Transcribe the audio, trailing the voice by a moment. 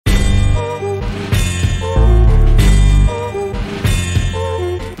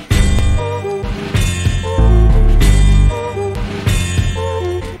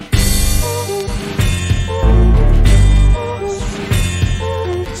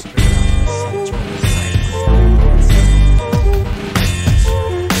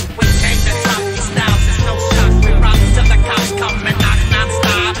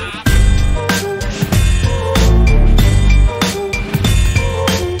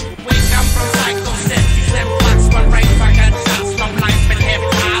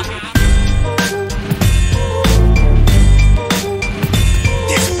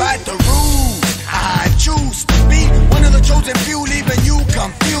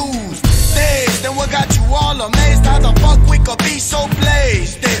a beast so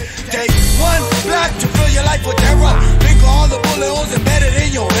blazed. Then take one black to fill your life with terror. Think of all the bullet holes embedded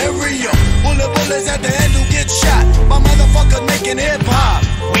in your area. Bullets at the end who get shot. My motherfuckers making hip hop.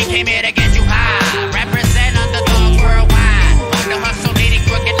 We came here to get you high. Represent underdogs worldwide. On the hustle, leading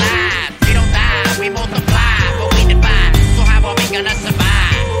crooked lives. We don't die, we multiply, but we divide. So how are we gonna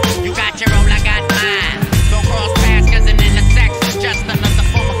survive? You got your own, I got mine. Don't cross paths, cause an intersex is just another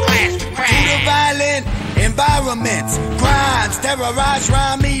form of class. We crash. To the violent environments, crimes, terrorize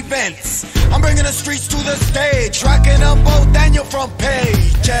rhyme events. I'm bringing the streets to the stage, rocking them both and your front page.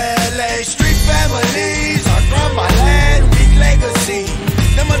 LA street families are from my land, weak legacy.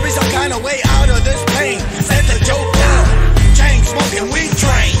 There must be some kind of way out of this pain. Set the joke down, chain smoking weed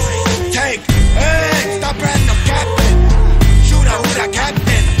train. Take aim, stop random captain. Shoot out who that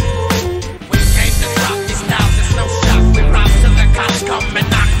captain. We came to drop these styles, it's no shock. We rock till the cops come and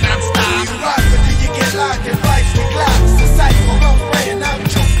knock non-stop. You rock, but do you get locked in fights with glocks? The cycle runs spraying out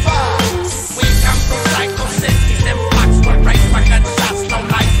your fox. We come from psycho cities and blocks with rape by gunshots, no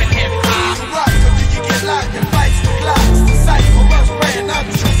life in hip-hop. You rock, but do you get locked in fights with glocks? The cycle runs spraying out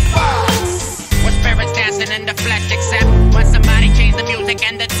your fox. With spirits dancing in the flesh, except when somebody changes the music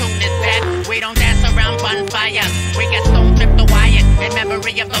and the tune is dead. We don't dance around bonfires, we get stone tripped the wire in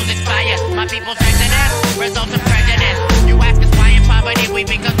memory of those expired. My people's exodus results in prejudice. You ask us why in poverty we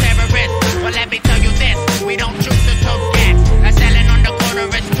become terrorists. Well, let me tell you this, we don't choose to tote gas. Selling on the corner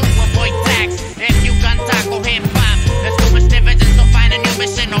is to avoid tax. If you gun tackle hip-hop, there's too much division, so find a new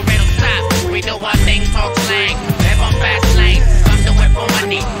mission or it'll stop. We do our thing, talk slang, live on fast lane. Some do it for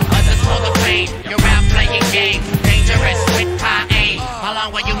money, others for the pain. You're out playing games, dangerous with high aim. How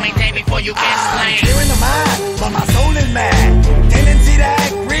long will you maintain before you get slain?